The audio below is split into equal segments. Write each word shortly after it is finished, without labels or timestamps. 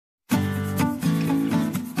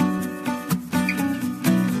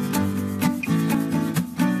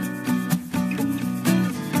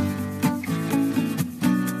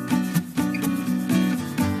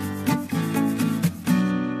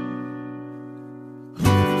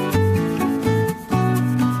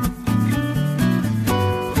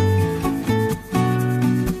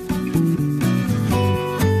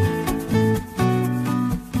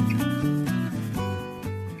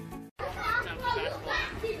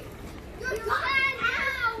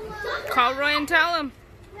Call Roy and tell him.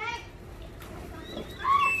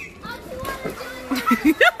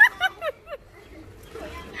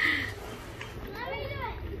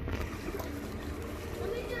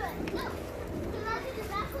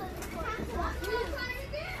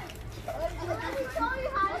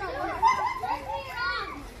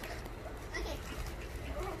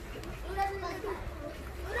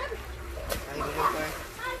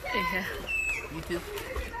 Yeah. You too.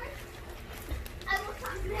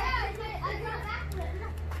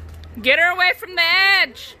 Get her away from the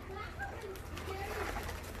edge.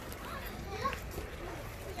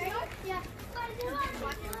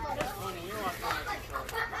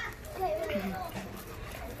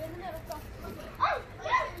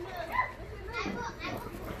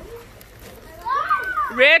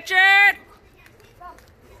 Richard!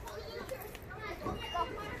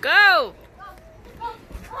 Go!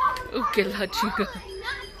 Ooh, que la chica.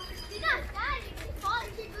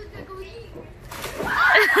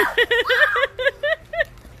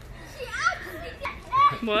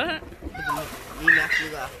 What? Me and Matthew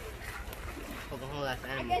left. Like a whole ass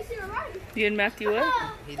animal. You and Matthew what?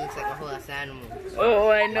 He looks like a whole ass animal.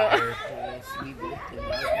 Oh, I know.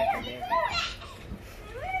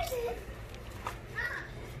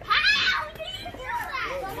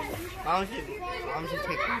 Why don't you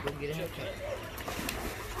take him? Go get a haircut.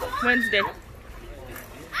 Wednesday.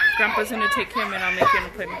 Grandpa's gonna take him and I'll make you an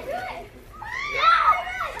appointment.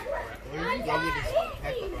 Where did you go get his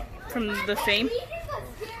haircut? From the Fame?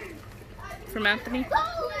 From Anthony?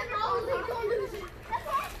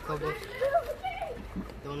 Go, boy.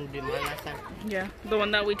 The one who did mine last time? Yeah, the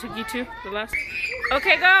one that we took you to, the last.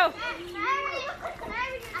 Okay, go!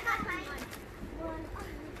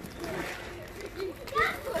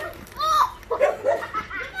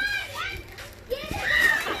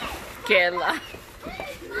 Kayla.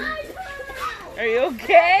 Are you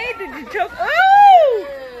okay? Did you choke? Oh!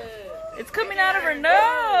 It's coming out of her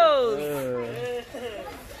nose.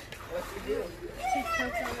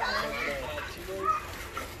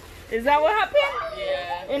 Is that what happened?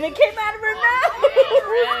 Yeah. And it came out of her nose.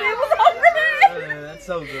 It was all red. That's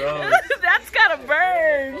so gross. That's gotta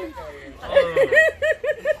burn.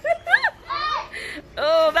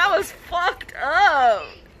 Oh, that was fucked up.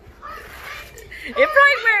 It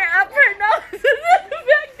probably went up her nose and then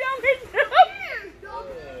back down her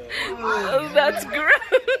nose. Oh, that's gross.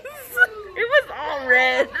 It was all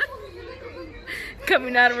red.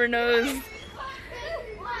 Coming out of her nose.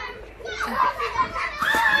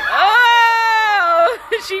 Oh,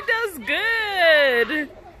 she does good.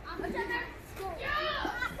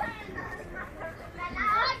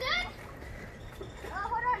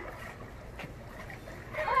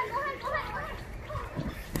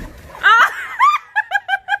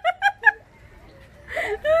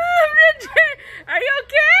 Richard, are you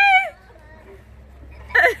okay?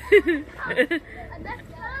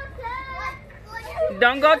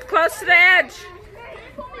 Don't go close to the edge.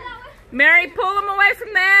 Mary, pull him away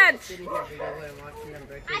from the edge.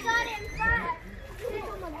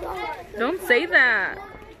 Don't say that.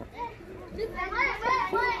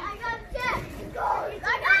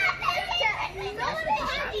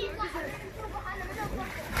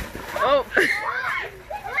 Oh.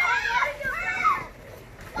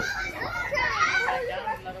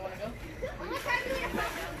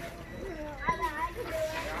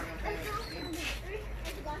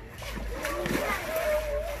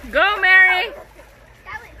 Go, Mary.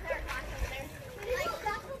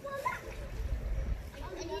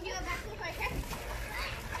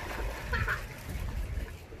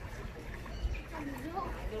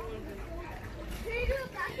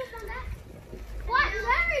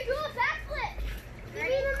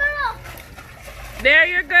 There,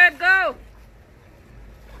 you're good. Go.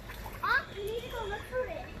 You need to go look for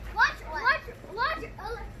it. Watch.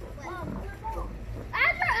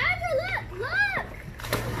 Azra, look.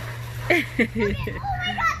 Okay. Oh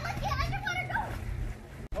my God, look at underwater go.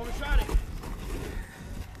 Overshot it.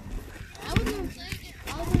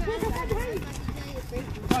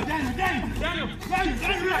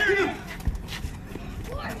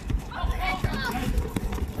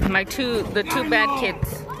 The two bad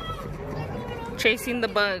kids chasing the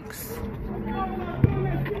bugs.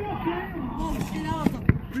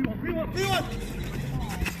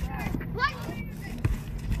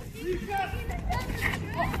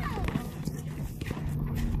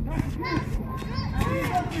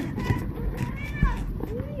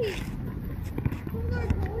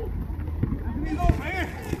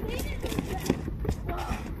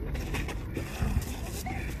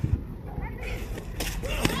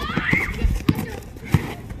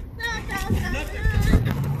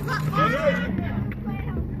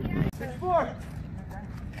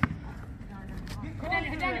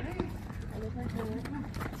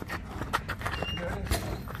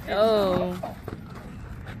 Oh.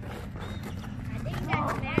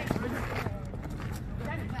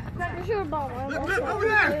 Look, over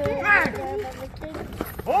there. Bang.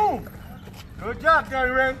 Boom. Good job,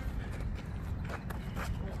 Johnny Ray.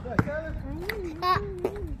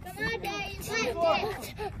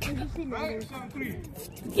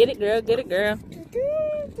 Get it, girl. Get it, girl.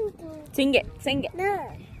 Sing it. Sing it.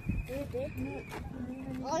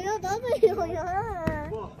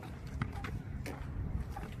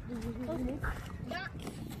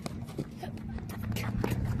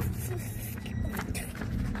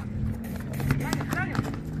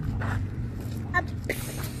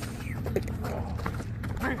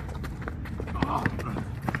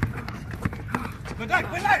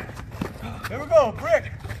 Good night. Here we go,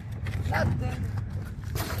 Brick.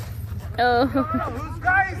 Oh. Whose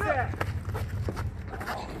guy is that?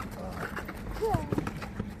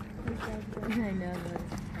 I know.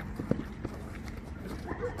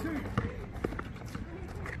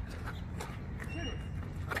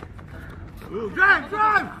 Ooh, drive!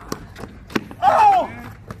 Oh!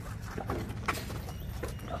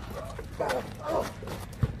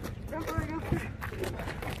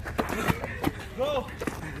 Go!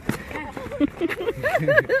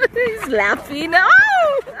 He's laughing.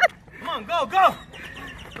 Oh! Come on, go!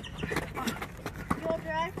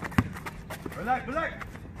 Relax.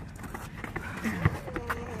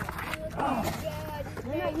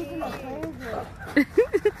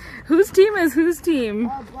 Whose team is whose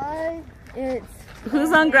team? It's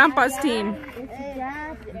Who's on Grandpa's team? You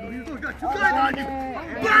got two guys on you!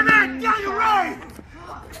 Damn it! Daniel Ray!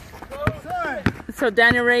 So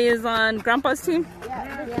Daniel Ray is on Grandpa's team?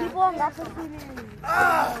 yeah, the people on Grandpa's team is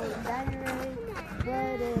Daniel Ray,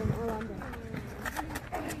 Bud, and Orlando.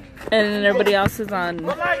 And then everybody else is on.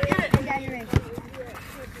 And Daniel Ray.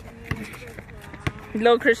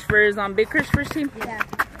 Little Christopher is on Big Christopher's team? Yeah.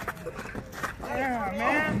 Yeah,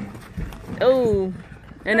 man. Oh.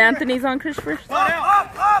 And Anthony's on Christopher's? Up!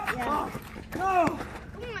 Yeah. Go!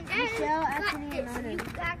 Michelle, Anthony, and Anna.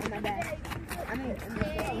 And my dad. I mean,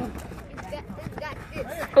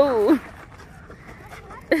 Oh.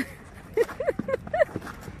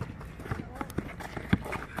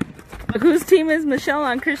 Whose team is Michelle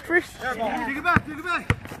on Christopher's? There, Bob. Take it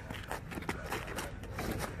back.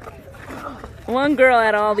 One girl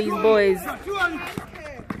out of all these boys. Two on you.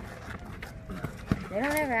 they don't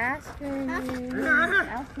ever ask for me. Here.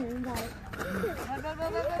 Ask me like,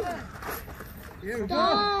 Here we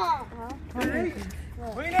go. Ready?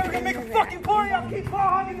 We ain't never gonna make a fucking ball. Y'all keep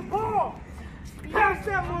hogging the ball. Pass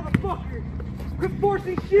that motherfucker. Quit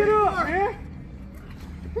forcing shit up, man.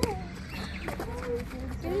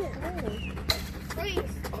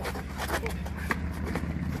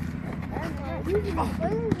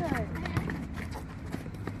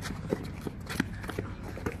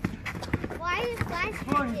 Why is flash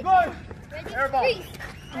Good. ready? Airball. Freeze.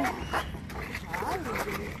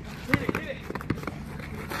 Hit it.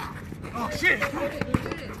 Oh, shit.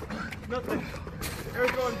 Nothing.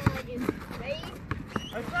 There's going. Ready?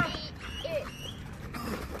 That's up.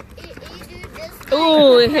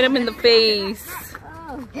 Oh, it hit him in the face.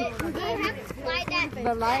 You have to slide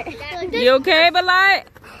that. You okay, but like?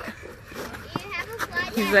 You have to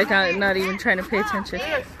slide He's that. like not even trying to pay attention.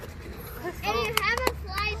 And you have to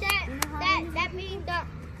slide that means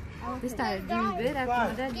don't. they started doing good after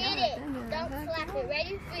my dad. Get it. Don't slap it.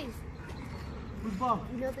 Ready? Freeze. Who's ball?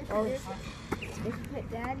 You know what they should do? They should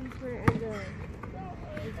put dad in front of the...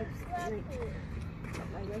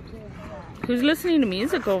 Like right there. Who's listening to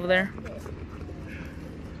music over there?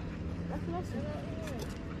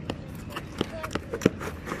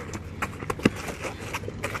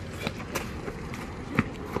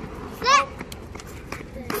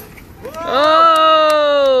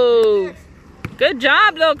 Oh! Good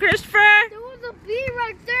job, little Christopher. There was a bee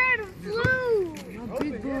right there that flew.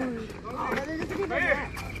 Big boy.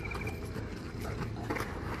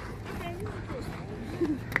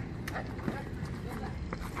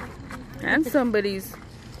 And somebody's.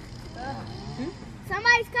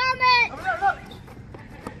 Somebody's coming. Over there, look.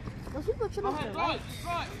 Those people should have Right.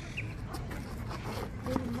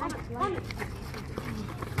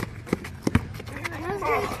 Let's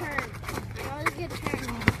get a turn. Let's get a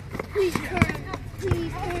turn. Please turn.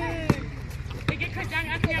 Please turn.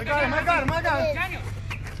 I got him. Daniel.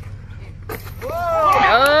 Whoa!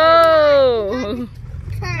 Oh!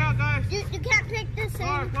 Turn. guys. You can't pick the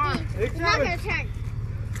same Come on. thing. It's You're not seven. gonna turn.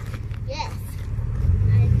 Yes.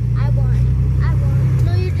 I won.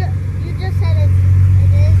 No, you just said it is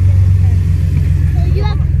gonna turn. So you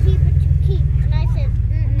have to keep it to keep. And I said,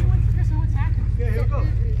 Okay, here we go.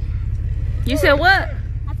 You said what?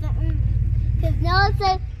 I said, because now it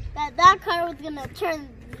said that car was gonna turn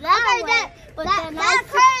that way. But that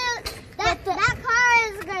car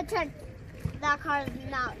is gonna turn. That car is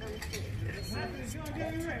not gonna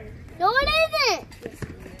turn. No, it isn't.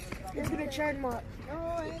 It's gonna turn more.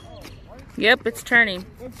 No, it isn't. Yep, it's turning.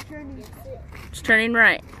 It's turning. It's turning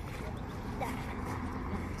right.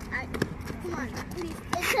 Come on, please.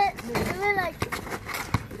 It was like.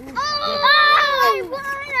 Oh! I won!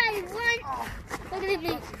 Look at me.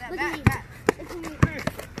 Look at me. Look at me.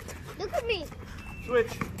 Look at me.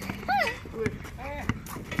 Switch. Look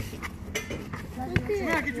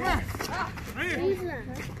Get your back. Right here.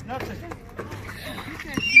 at Nothing.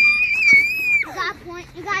 You got a point.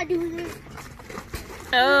 You gotta do this.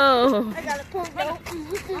 Oh. I got a point.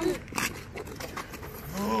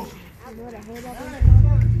 Oh. I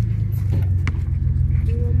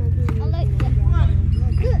like that.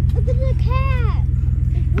 Look at the cat.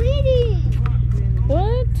 It's bleeding.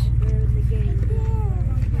 What?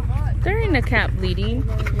 There ain't a cat bleeding.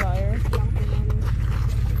 Liar.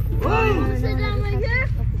 Sit down right here.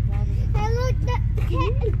 Hey, look, the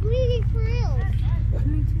cat is bleeding for real.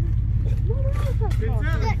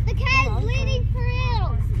 The cat is bleeding for real.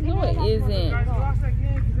 No, it isn't.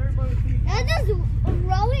 It's just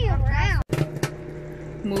rolling around.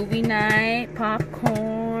 Movie night,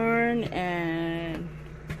 popcorn, and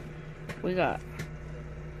we got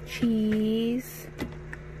cheese,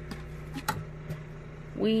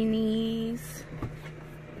 weenies,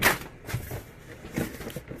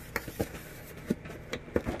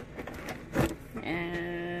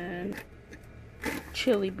 and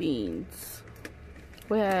chili beans.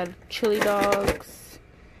 We had chili dogs,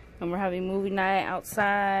 and we're having movie night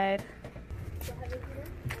outside.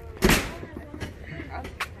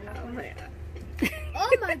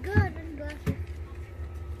 Oh my god.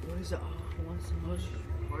 What is it? Oh, what's the most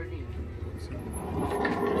recording?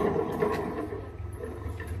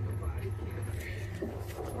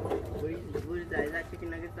 What is that? Is that chicken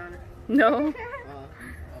nuggets on it? No. Can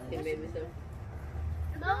you make me some?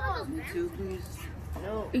 No. Me too, please.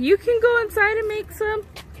 No. You can go inside and make some.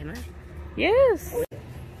 Can I? Yes.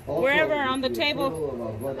 Also, Wherever on the with table. approval of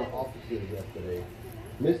our brother officers yesterday,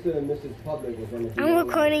 Mr. and Mrs. Public are going to be I'm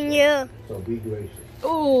recording you. So be gracious,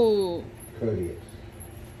 Ooh. courteous.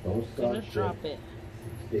 Don't start Let's shit. drop it.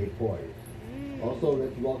 Stay poised. Also,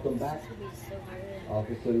 let's welcome back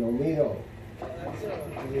Officer Nomino.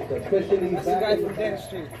 He's officially back in the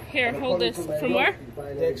Street. Here, hold this. From where?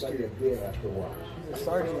 Dexter. After watch. He's a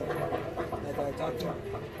sergeant. That guy talked to him.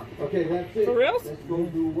 Okay, that's it. For reals? Let's go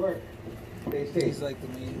do work. Stay safe. He's like the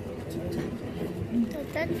main.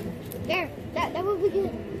 That would be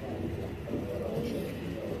good.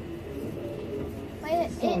 Wait,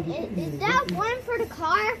 is that one for the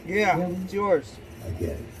car? Yeah, it's yours.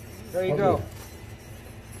 Again. There you go.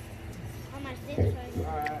 On my stitch.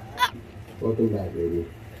 Welcome back, baby.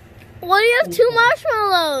 Why do you have 2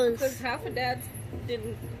 marshmallows? Because half of Dad's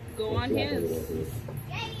didn't go on his.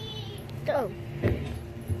 Go.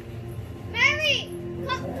 Mary,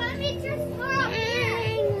 come eat your squirrel.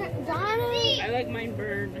 Donnie. I like mine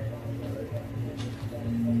burned.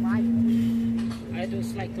 I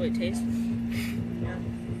just like the way it tastes.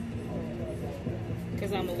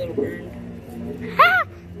 Because I'm a little burned. Ha!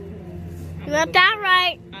 You got that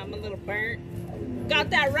right. I'm a little burnt. Got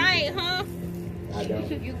that right, huh? I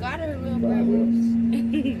got it. You got it a little Bravo.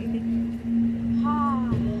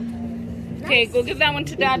 Okay, go give that one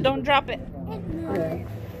to Dad. Don't drop it.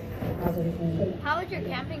 How was your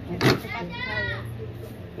camping trip?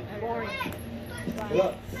 Boring.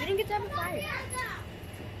 Look. You didn't get to have a fire.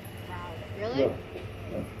 Really? Look.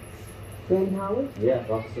 Ben Howard? Yeah,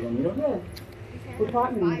 Officer Nomino. Yeah. We're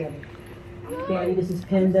partnering together. Danny, this is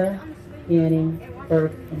Penda, Annie,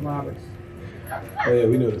 Bert, and Roberts. Oh yeah,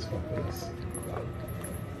 we know this company.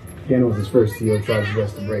 Ken was his first CEO, tried his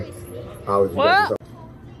best to break it. I was What?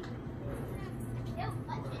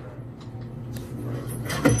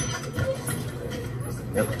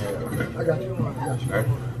 I got you. Alright.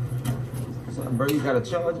 Son, bro, you got a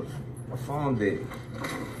charger? My phone dead.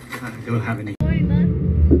 I don't have any.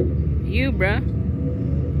 You, bruh.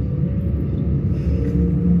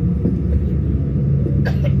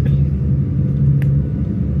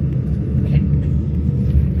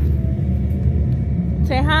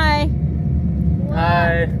 Say hi.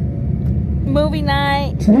 Hi. Movie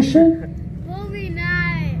night. Movie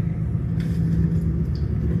night.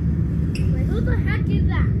 Wait, who the heck is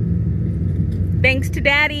that? Thanks to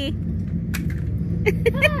Daddy.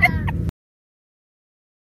 Ah.